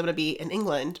event because I'm going to be in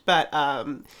England, but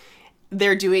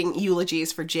they're doing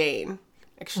eulogies for Jane,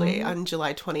 actually, on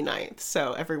July 29th.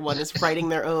 So everyone is writing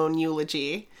their own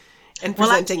eulogy and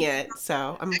presenting it.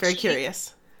 So I'm very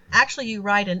curious. Actually, you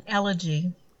write an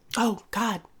elegy. Oh,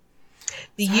 God.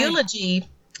 The eulogy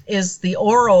is the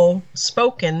oral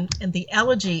spoken, and the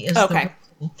elegy is the written.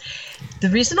 The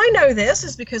reason I know this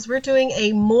is because we're doing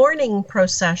a mourning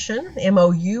procession,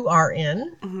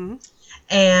 M-O-U-R-N. Mm-hmm.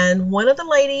 And one of the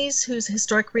ladies who's a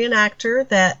historic reenactor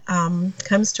that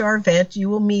comes to our event, you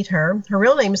will meet her. Her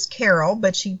real name is Carol,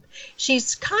 but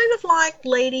she's kind of like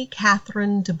Lady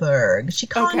Catherine de Bourgh. She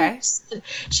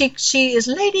is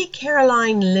Lady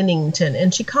Caroline Linnington,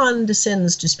 and she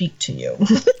condescends to speak to you.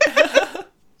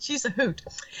 She's a hoot.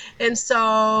 And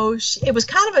so it was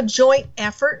kind of a joint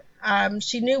effort.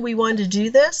 She knew we wanted to do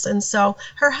this, and so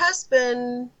her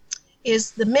husband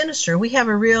is the minister. We have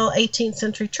a real 18th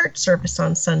century church service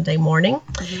on Sunday morning.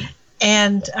 Mm-hmm.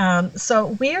 And so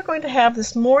we are going to have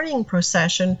this morning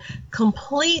procession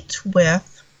complete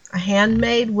with a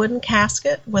handmade wooden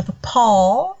casket with a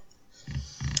pall.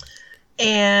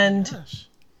 And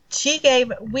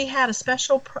we had a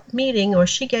special meeting, or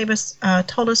she gave us,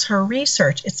 told us her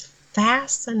research. It's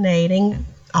fascinating,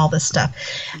 all this stuff.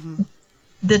 Mm-hmm.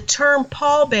 The term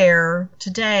pallbearer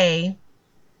today,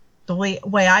 the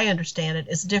way I understand it,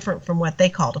 is different from what they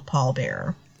called a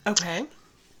pallbearer. Okay.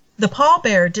 The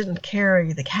pallbearer didn't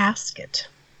carry the casket.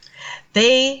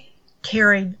 They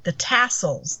carried the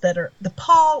tassels the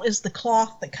pall is the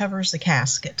cloth that covers the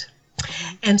casket.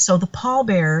 Mm-hmm. And so the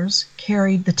pallbearers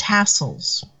carried the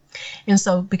tassels. And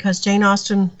so because Jane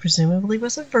Austen presumably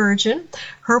was a virgin,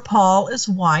 her pall is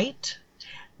white.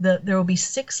 There will be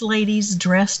 6 ladies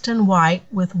dressed in white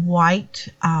with white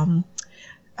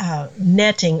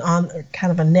netting on,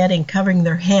 kind of a netting covering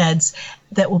their heads,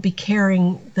 that will be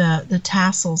carrying the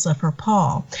tassels of her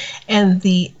pall. And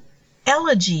the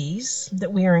elegies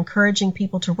that we are encouraging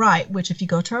people to write, which if you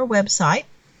go to our website,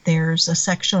 there's a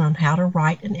section on how to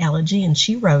write an elegy, and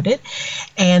she wrote it,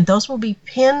 and those will be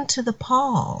pinned to the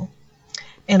pall,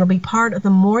 and it'll be part of the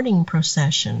morning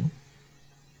procession.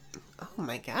 Oh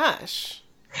my gosh.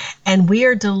 And we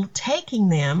are taking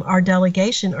them, our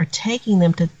delegation are taking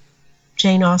them to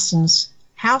Jane Austen's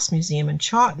House Museum in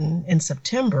Chawton in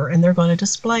September, and they're going to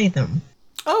display them.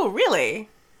 Oh, really?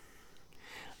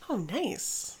 Oh,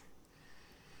 nice.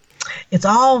 It's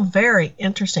all very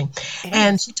interesting.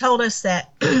 And she told us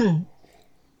that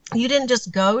you didn't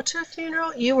just go to a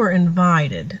funeral, you were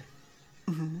invited.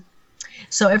 Mm-hmm.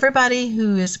 So everybody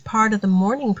who is part of the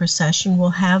morning procession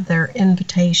will have their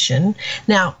invitation.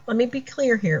 Now, let me be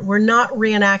clear here. We're not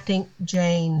reenacting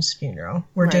Jane's funeral.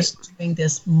 We're just doing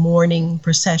this morning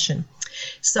procession.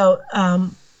 So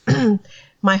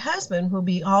my husband, who will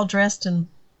be all dressed in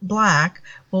black,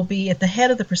 will be at the head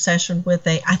of the procession with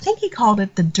I think he called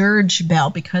it the dirge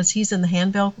bell, because he's in the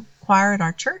handbell choir at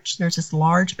our church. There's this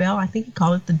large bell. I think he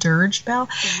called it the dirge bell.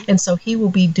 Mm-hmm. And so he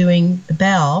will be doing the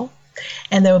bell.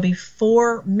 And there will be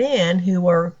 4 men who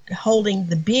are holding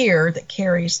the bier that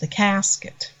carries the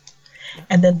casket.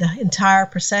 And then the entire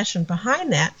procession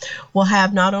behind that will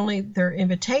have not only their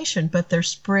invitation, but their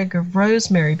sprig of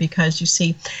rosemary, because you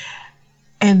see,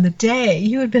 in the day,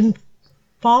 you had been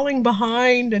falling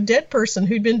behind a dead person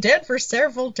who'd been dead for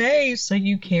several days, so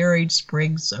you carried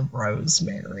sprigs of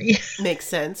rosemary. Makes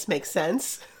sense.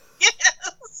 Yes.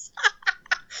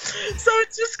 So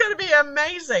it's just going to be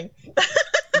amazing.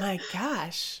 My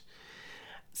gosh.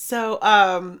 So,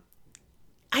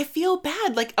 I feel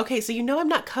bad. Like, okay, so I'm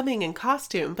not coming in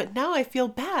costume, but now I feel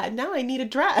bad. Now I need a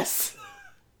dress.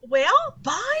 Well,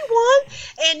 buy one.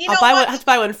 And I have to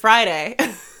buy one Friday.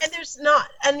 And there's not,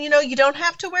 and you don't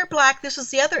have to wear black. This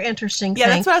is the other interesting thing. Yeah,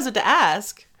 that's what I was about to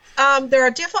ask. There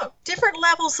are different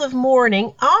levels of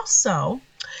mourning. Also,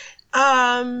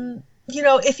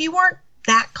 if you weren't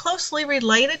that closely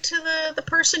related to the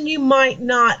person, you might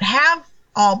not have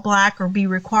all black or be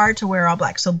required to wear all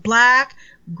black. So black,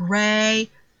 gray,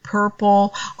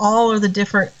 purple, all are the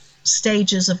different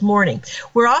stages of mourning.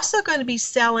 We're also going to be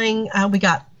selling, we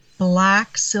got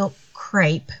black silk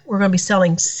crepe. We're going to be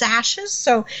selling sashes.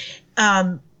 So,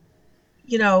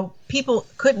 people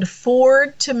couldn't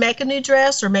afford to make a new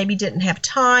dress, or maybe didn't have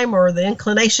time or the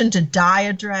inclination to dye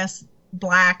a dress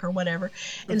black or whatever.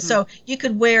 And so you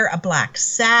could wear a black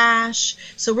sash.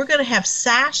 So we're going to have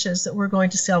sashes that we're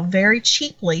going to sell very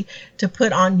cheaply to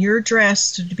put on your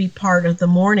dress to be part of the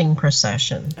morning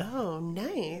procession. Oh,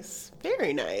 nice.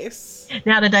 Very nice.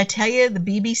 Now, did I tell you the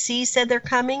BBC said they're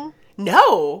coming?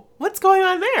 No. What's going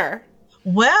on there?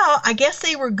 Well, I guess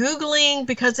they were Googling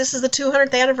because this is the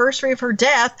 200th anniversary of her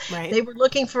death. Right. They were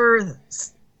looking for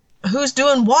who's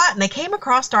doing what, and they came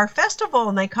across our festival,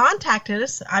 and they contacted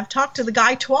us. I've talked to the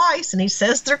guy twice, and he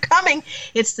says they're coming.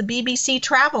 It's the BBC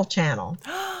Travel Channel.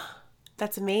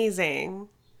 That's amazing.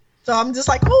 So I'm just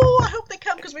like, oh, I hope they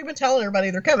come because we've been telling everybody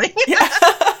they're coming.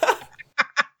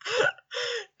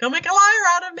 Don't make a liar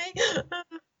out of me.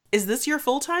 Is this your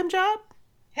full-time job?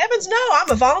 Heavens no,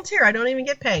 I'm a volunteer. I don't even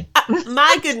get paid.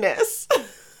 My goodness.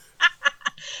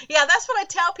 Yeah, that's what I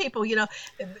tell people.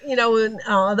 When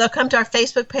they'll come to our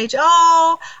Facebook page.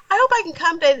 Oh, I hope I can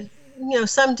come to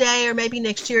someday or maybe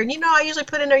next year. And I usually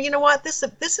put in there. You know what? This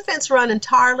event's run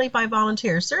entirely by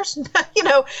volunteers. There's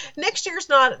next year's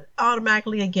not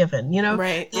automatically a given.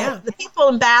 Right? Yeah. The people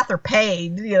in Bath are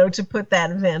paid. To put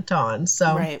that event on.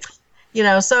 So right.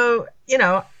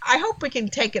 I hope we can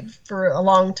take it for a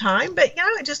long time, but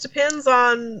it just depends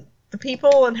on the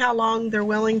people and how long they're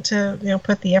willing to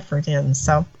put the effort in.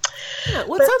 So yeah,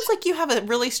 well, it sounds like you have a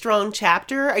really strong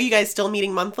chapter. Are you guys still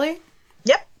meeting monthly?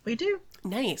 Yep, we do.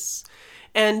 Nice.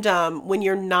 And when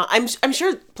you're not, I'm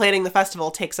sure planning the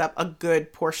festival takes up a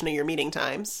good portion of your meeting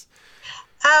times.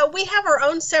 We have our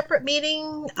own separate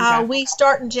meeting. Okay. We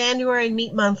start in January and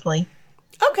meet monthly.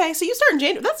 Okay, so you start in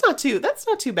January. That's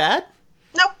not too bad.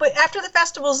 Nope, but after the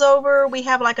festival's over, we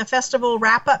have like a festival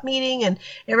wrap-up meeting, and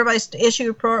everybody's to issue a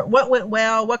report. What went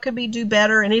well? What could we do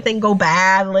better? Anything go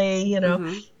badly?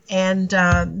 Mm-hmm. And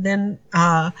then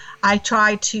I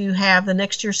try to have the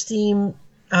next year's theme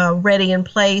ready in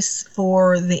place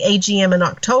for the AGM in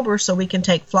October, so we can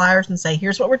take flyers and say,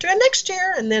 here's what we're doing next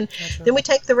year, and then we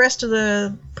take the rest of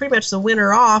pretty much the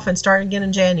winter off and start again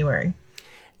in January.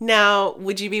 Now,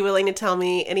 would you be willing to tell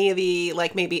me any of the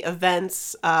maybe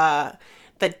events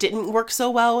that didn't work so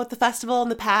well with the festival in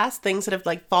the past, things that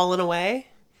have fallen away?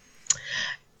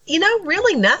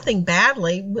 Really nothing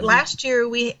badly. Last year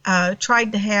we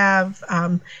tried to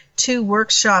have 2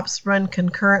 workshops run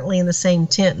concurrently in the same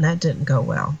tent, and that didn't go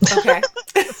well. Okay.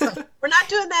 So we're not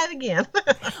doing that again.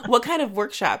 What kind of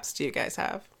workshops do you guys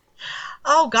have?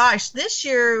 Oh gosh, this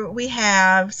year we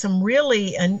have some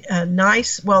really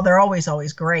nice, well, they're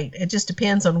always great. It just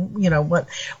depends on, what.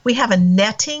 We have a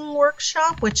netting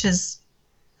workshop, which is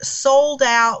sold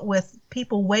out with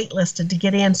people waitlisted to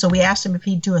get in. So we asked him if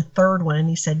he'd do a third one, and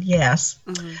he said yes.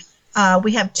 Mm-hmm.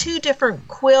 We have 2 different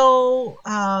quill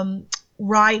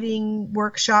writing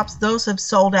workshops. Those have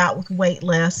sold out with wait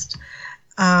list.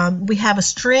 We have a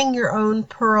string your own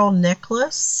pearl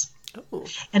necklace. Ooh.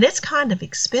 And it's kind of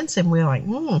expensive. We're like,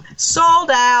 sold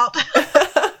out.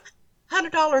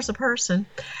 $100 a person.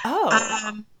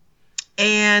 Oh.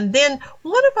 And then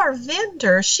one of our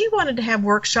vendors, she wanted to have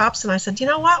workshops, and I said, you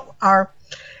know what?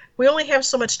 We only have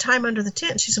so much time under the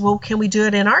tent. She said, well, can we do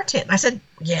it in our tent? And I said,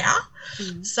 yeah.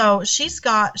 Mm-hmm. So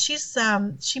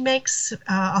she makes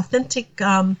authentic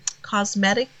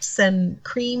cosmetics and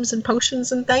creams and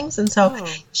potions and things. And so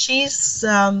she's,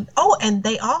 and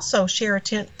they also share a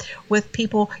tent with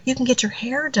people. You can get your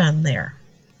hair done there.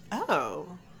 Oh,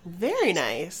 very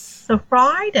nice. So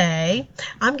Friday,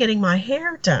 I'm getting my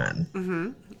hair done.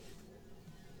 Mm-hmm.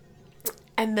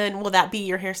 And then will that be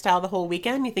your hairstyle the whole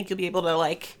weekend? You think you'll be able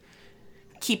to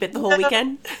keep it the whole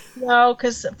weekend? No,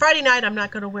 because Friday night I'm not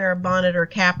going to wear a bonnet or a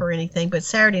cap or anything, but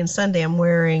Saturday and Sunday I'm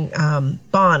wearing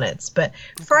bonnets. But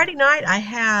Friday night I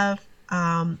have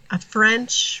a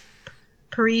French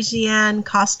Parisian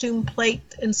costume plate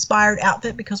inspired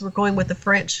outfit because we're going with the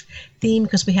French theme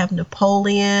because we have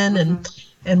Napoleon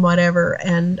and whatever.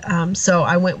 And so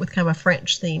I went with kind of a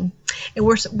French theme. And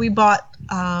we bought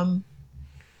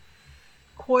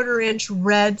 1/4-inch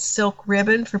red silk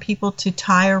ribbon for people to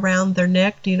tie around their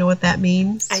neck. Do you know what that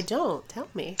means? I don't. Tell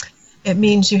me. It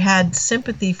means you had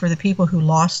sympathy for the people who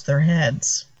lost their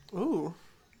heads. Ooh.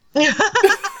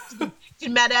 To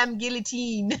Madame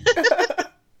Guillotine.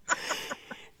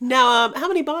 Now, how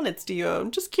many bonnets do you own?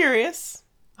 Just curious.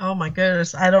 Oh my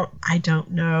goodness, I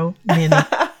don't know many.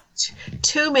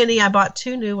 Too many. I bought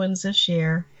 2 new ones this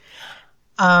year.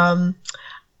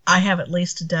 I have at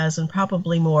least a dozen,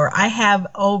 probably more. I have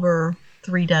over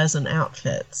 3 dozen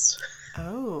outfits.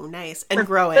 Oh, nice. And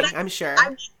growing, I'm sure.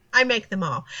 I make them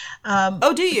all.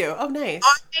 Oh, do you? Oh, nice.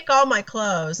 I make all my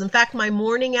clothes. In fact, my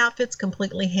morning outfit's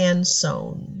completely hand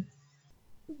sewn.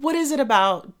 What is it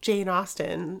about Jane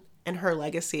Austen and her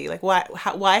legacy?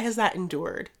 Why has that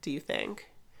endured, do you think?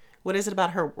 What is it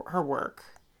about her work?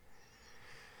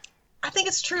 I think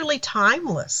it's truly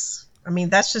timeless. I mean,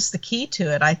 that's just the key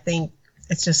to it. I think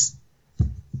it's just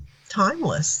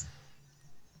timeless.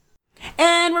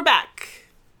 And we're back.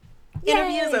 Yay.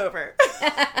 Interview is over.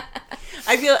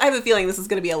 I have a feeling this is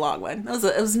going to be a long one.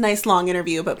 It was a nice long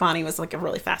interview, but Bonnie was like a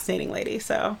really fascinating lady.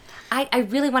 So I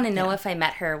really want to know if I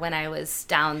met her when I was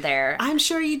down there. I'm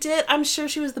sure you did. I'm sure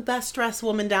she was the best dressed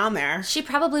woman down there. She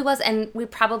probably was, and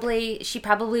she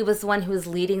probably was the one who was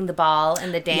leading the ball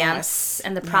and the dance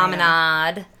and the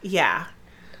promenade. Yeah.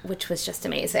 Which was just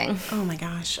amazing. Oh my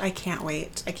gosh, I can't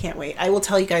wait. I will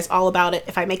tell you guys all about it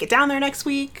if I make it down there next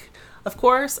week. Of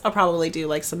course, I'll probably do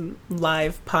like some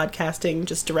live podcasting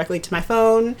just directly to my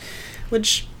phone,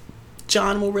 which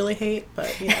John will really hate,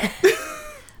 but you know.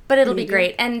 But it'll be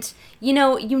great. And you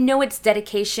know it's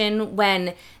dedication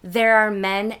when there are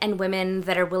men and women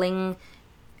that are willing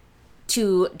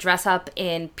to dress up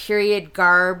in period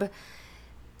garb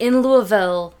in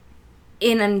Louisville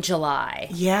in July.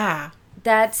 Yeah.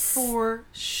 That's for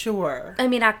sure. I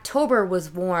mean, October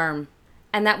was warm,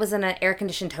 and that was in an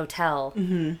air-conditioned hotel.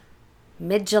 Mm-hmm.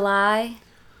 Mid-July,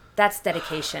 that's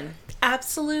dedication.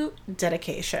 Absolute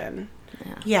dedication.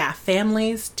 Yeah,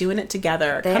 families doing it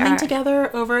together, coming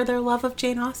together over their love of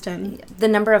Jane Austen. The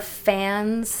number of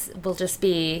fans will just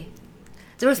be...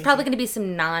 There was probably going to be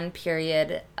some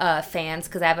non-period fans,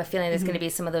 because I have a feeling there's going to be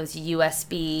some of those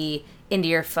USB into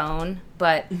your phone,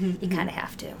 but you kind of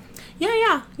have to.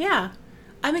 Yeah.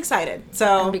 I'm excited.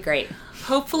 So it'll be great.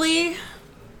 Hopefully,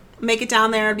 make it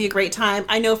down there. It'll be a great time.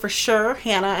 I know for sure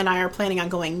Hannah and I are planning on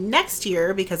going next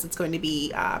year because it's going to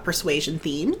be persuasion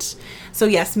themed. So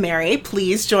yes, Mary,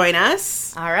 please join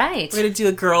us. All right. We're going to do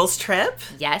a girls trip.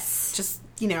 Yes. Just,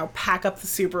 pack up the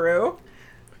Subaru.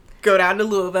 Go down to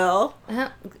Louisville.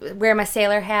 Wear my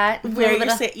sailor hat. Get a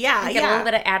little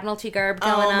bit of Admiralty garb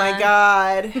going on. Oh my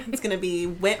God. It's going to be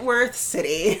Wentworth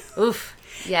City. Oof.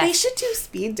 Yes. They should do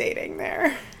speed dating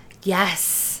there.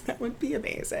 Yes. That would be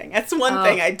amazing. That's one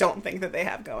thing I don't think that they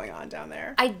have going on down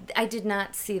there. I did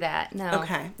not see that. No.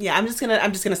 Okay. Yeah, I'm just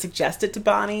gonna suggest it to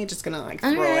Bonnie. Just gonna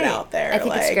throw it out there. I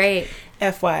think it's great.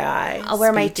 FYI. I'll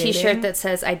wear my T-shirt that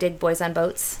says "I dig boys on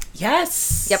boats."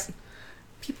 Yes. Yep.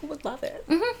 People would love it.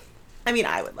 Mm-hmm. I mean,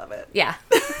 I would love it. Yeah.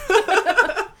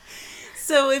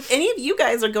 So if any of you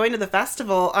guys are going to the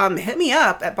festival, hit me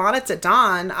up at Bonnets at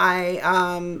Dawn. I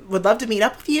would love to meet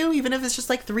up with you, even if it's just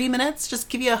like 3 minutes. Just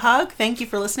give you a hug. Thank you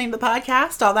for listening to the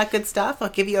podcast. All that good stuff. I'll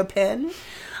give you a pin.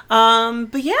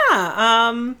 But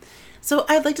yeah. So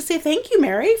I'd like to say thank you,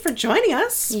 Mary, for joining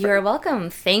us. You're welcome.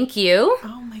 Thank you.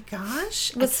 Oh my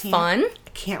gosh. It was fun. I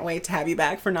can't wait to have you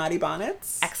back for Naughty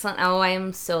Bonnets. Excellent. Oh, I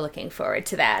am so looking forward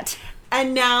to that.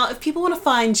 And now, if people want to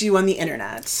find you on the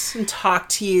internet and talk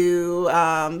to you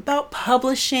about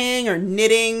publishing or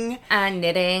knitting.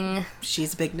 Knitting.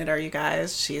 She's a big knitter, you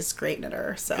guys. She's a great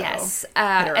knitter. So yes.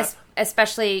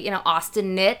 Especially,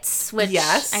 Austin Knits, which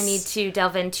I need to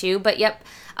delve into. But yep,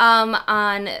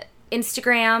 on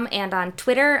Instagram and on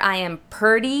Twitter, I am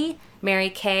Purdy Mary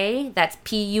Kay. That's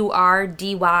Purdy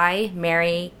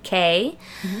Mary Kay.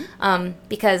 Mm-hmm.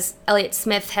 Because Elliott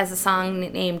Smith has a song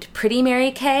named Pretty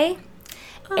Mary Kay.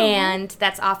 And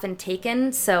that's often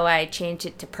taken, so I changed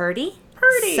it to Purdy.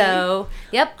 So,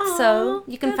 yep. Aww, so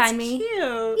you can find me.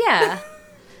 Cute. Yeah.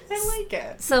 I like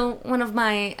it. So one of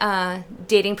my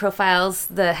dating profiles,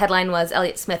 the headline was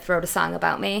Elliott Smith wrote a song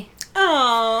about me.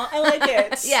 Oh, I like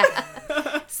it. Yeah.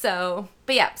 So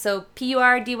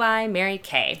Purdy Mary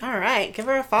Kay. All right, give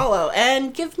her a follow,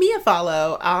 and give me a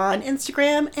follow on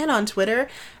Instagram and on Twitter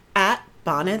at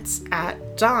Bonnets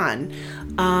at Dawn.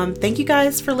 Thank you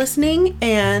guys for listening,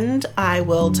 and I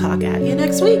will talk at you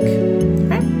next week. All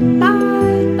right, bye.